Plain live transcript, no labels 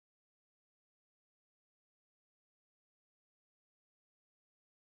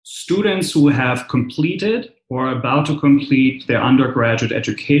students who have completed or are about to complete their undergraduate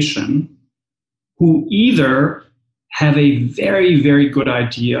education, who either have a very, very good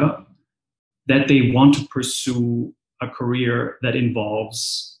idea that they want to pursue a career that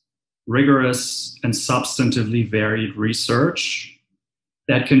involves rigorous and substantively varied research.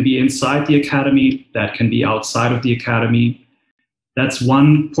 That can be inside the academy, that can be outside of the academy. That's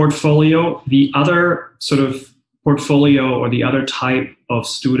one portfolio. The other sort of portfolio, or the other type of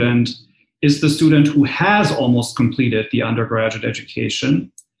student, is the student who has almost completed the undergraduate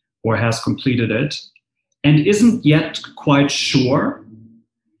education or has completed it and isn't yet quite sure.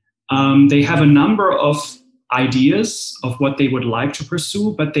 They have a number of ideas of what they would like to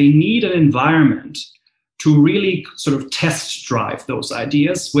pursue, but they need an environment to really sort of test drive those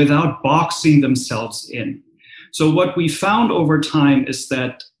ideas without boxing themselves in. So what we found over time is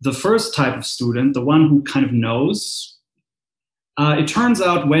that the first type of student, the one who kind of knows, it turns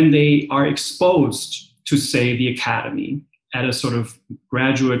out when they are exposed to, say, the academy at a sort of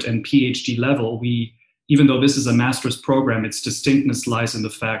graduate and PhD level, even though this is a master's program, its distinctness lies in the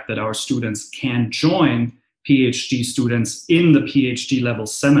fact that our students can join PhD students in the PhD level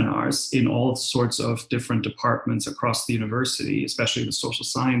seminars in all sorts of different departments across the university, especially the social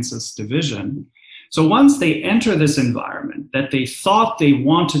sciences division. So once they enter this environment that they thought they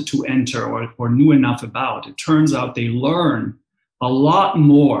wanted to enter or knew enough about, it turns out they learn a lot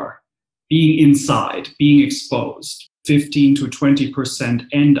more being inside, being exposed. 15 to 20%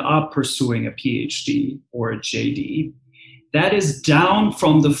 end up pursuing a PhD or a JD. That is down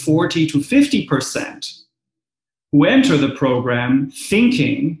from the 40 to 50% who enter the program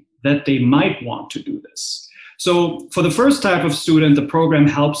thinking that they might want to do this. So for the first type of student, the program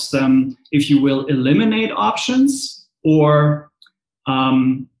helps them, if you will, eliminate options or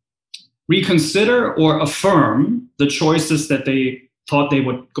reconsider or affirm the choices that they thought they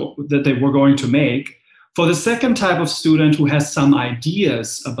were going to make. For the second type of student who has some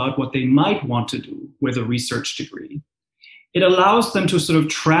ideas about what they might want to do with a research degree, it allows them to sort of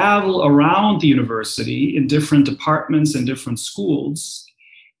travel around the university in different departments and different schools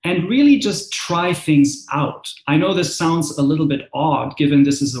and really just try things out. I know this sounds a little bit odd, given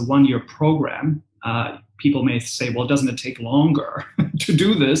this is a one-year program. People may say, well, doesn't it take longer to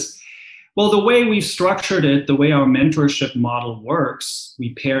do this? Well, the way we've structured it, the way our mentorship model works,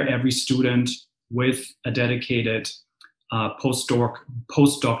 we pair every student with a dedicated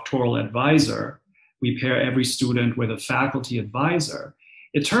postdoctoral advisor. We pair every student with a faculty advisor.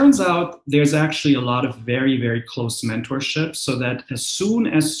 It turns out there's actually a lot of very, very close mentorship, so that as soon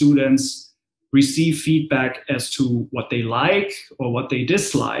as students receive feedback as to what they like or what they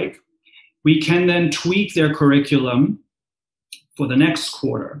dislike, we can then tweak their curriculum for the next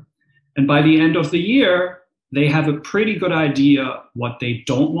quarter. And by the end of the year, they have a pretty good idea what they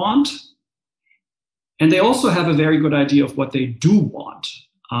don't want. And they also have a very good idea of what they do want.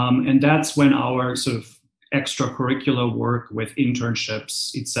 And that's when our sort of extracurricular work with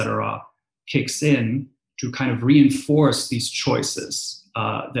internships, et cetera, kicks in to kind of reinforce these choices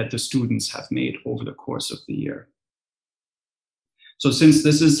that the students have made over the course of the year. So since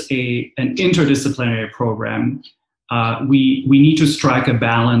this is an interdisciplinary program, we need to strike a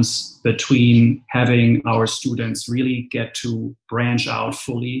balance between having our students really get to branch out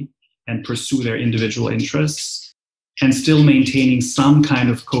fully and pursue their individual interests, and still maintaining some kind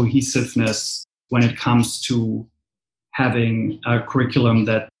of cohesiveness when it comes to having a curriculum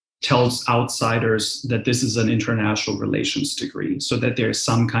that tells outsiders that this is an international relations degree, so that there's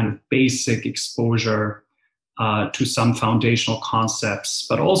some kind of basic exposure to some foundational concepts,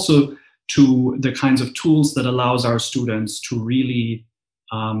 but also to the kinds of tools that allows our students to really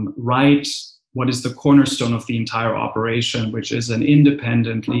write what is the cornerstone of the entire operation, which is an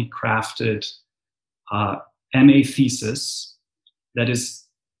independently crafted MA thesis that is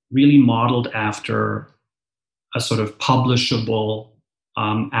really modeled after a sort of publishable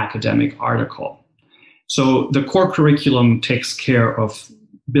academic article. So the core curriculum takes care of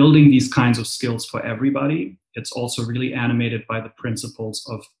building these kinds of skills for everybody. It's also really animated by the principles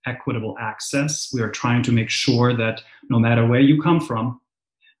of equitable access. We are trying to make sure that no matter where you come from,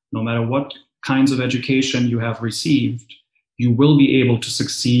 no matter what kinds of education you have received, you will be able to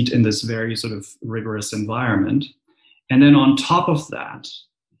succeed in this very sort of rigorous environment. And then on top of that,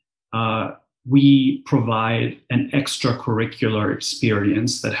 we provide an extracurricular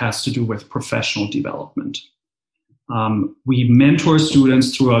experience that has to do with professional development. We mentor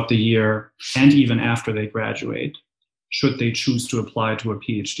students throughout the year and even after they graduate, should they choose to apply to a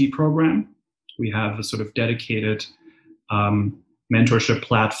PhD program. We have a sort of dedicated mentorship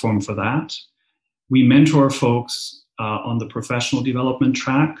platform for that. We mentor folks on the professional development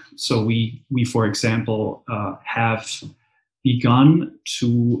track. So we for example, have begun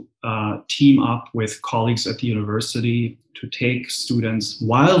to team up with colleagues at the university to take students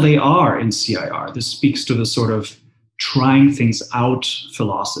while they are in CIR. This speaks to the sort of trying things out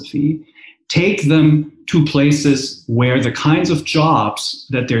philosophy. Take them to places where the kinds of jobs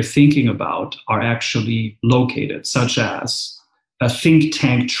that they're thinking about are actually located, such as a think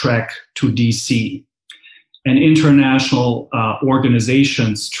tank trek to DC, an international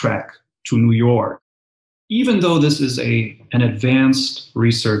organizations trek to New York. Even though this is an advanced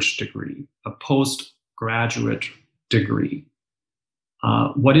research degree, a postgraduate degree,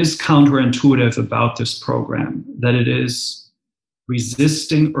 what is counterintuitive about this program, that it is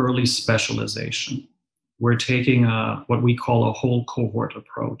resisting early specialization. We're taking what we call a whole cohort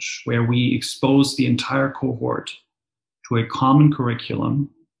approach, where we expose the entire cohort to a common curriculum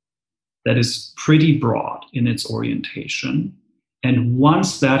that is pretty broad in its orientation. And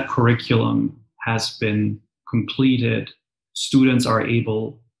once that curriculum has been completed, students are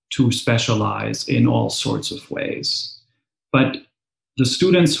able to specialize in all sorts of ways. But the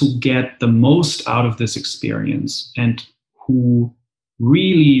students who get the most out of this experience and who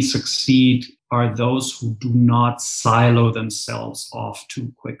really succeed are those who do not silo themselves off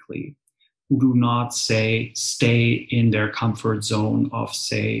too quickly, who do not stay in their comfort zone of,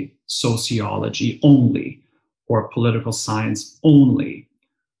 say, sociology only, or political science only,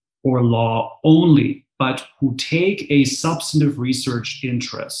 or law only, but who take a substantive research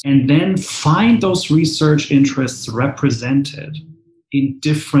interest and then find those research interests represented in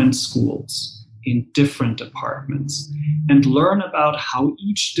different schools, in different departments, and learn about how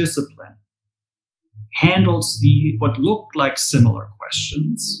each discipline handles what look like similar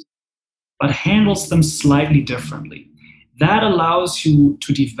questions, but handles them slightly differently. That allows you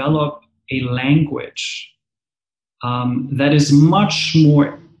to develop a language that is much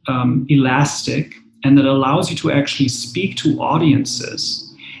more elastic, and that allows you to actually speak to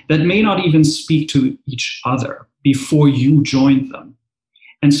audiences that may not even speak to each other before you join them.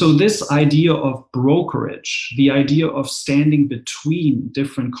 And so this idea of brokerage, the idea of standing between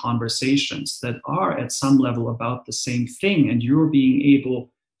different conversations that are at some level about the same thing, and you're being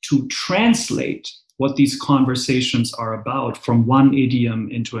able to translate what these conversations are about from one idiom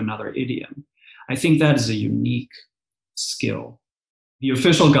into another idiom, I think that is a unique skill. The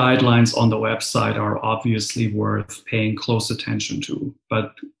official guidelines on the website are obviously worth paying close attention to,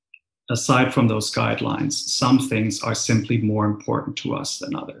 but aside from those guidelines, some things are simply more important to us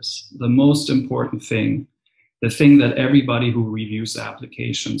than others. The most important thing, the thing that everybody who reviews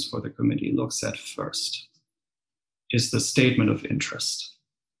applications for the committee looks at first, is the statement of interest.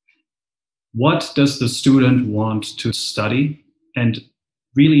 What does the student want to study? And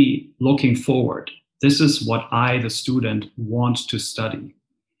really looking forward, this is what I, the student, want to study.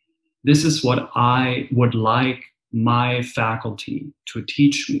 This is what I would like my faculty to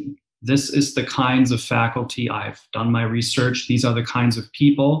teach me. This is the kinds of faculty I've done my research. These are the kinds of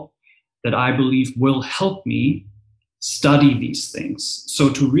people that I believe will help me study these things. So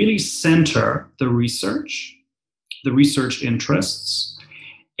to really center the research interests,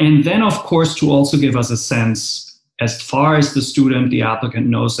 and then of course to also give us a sense, as far as the student, the applicant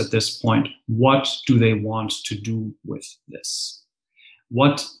knows at this point, what do they want to do with this?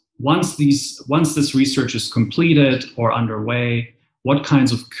 Once this research is completed or underway, what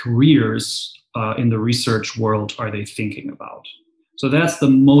kinds of careers in the research world are they thinking about? So that's the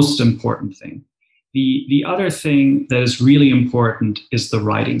most important thing. The other thing that is really important is the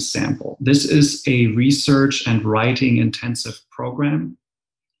writing sample. This is a research and writing intensive program.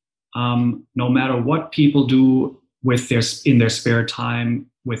 No matter what people do in their spare time,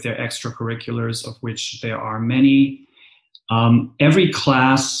 with their extracurriculars, of which there are many, every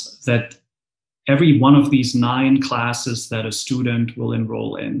one of these 9 classes that a student will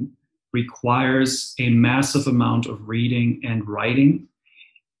enroll in requires a massive amount of reading and writing.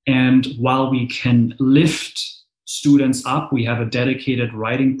 And while we can lift students up, we have a dedicated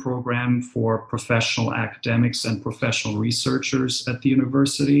writing program for professional academics and professional researchers at the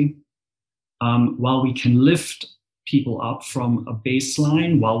university. While we can lift people up from a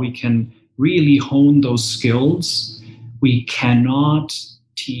baseline, while we can really hone those skills, we cannot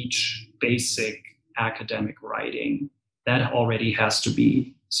teach basic academic writing. That already has to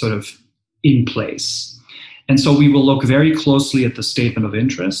be sort of in place. And so we will look very closely at the statement of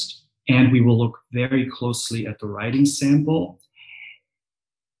interest, and we will look very closely at the writing sample.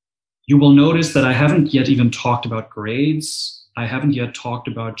 You will notice that I haven't yet even talked about grades. I haven't yet talked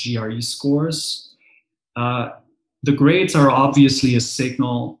about GRE scores. The grades are obviously a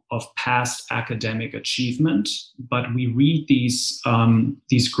signal of past academic achievement, but we read these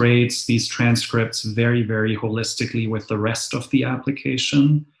grades, these transcripts very, very holistically with the rest of the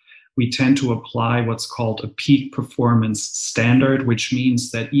application. We tend to apply what's called a peak performance standard, which means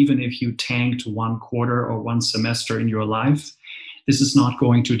that even if you tanked one quarter or one semester in your life, this is not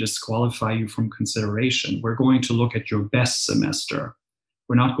going to disqualify you from consideration. We're going to look at your best semester.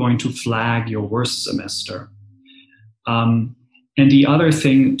 We're not going to flag your worst semester. And the other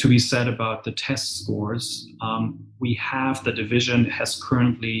thing to be said about the test scores, we have, the division has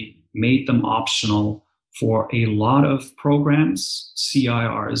currently made them optional for a lot of programs.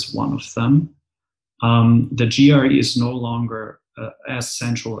 CIR is one of them. The GRE is no longer as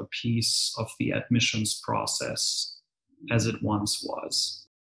central a piece of the admissions process as it once was.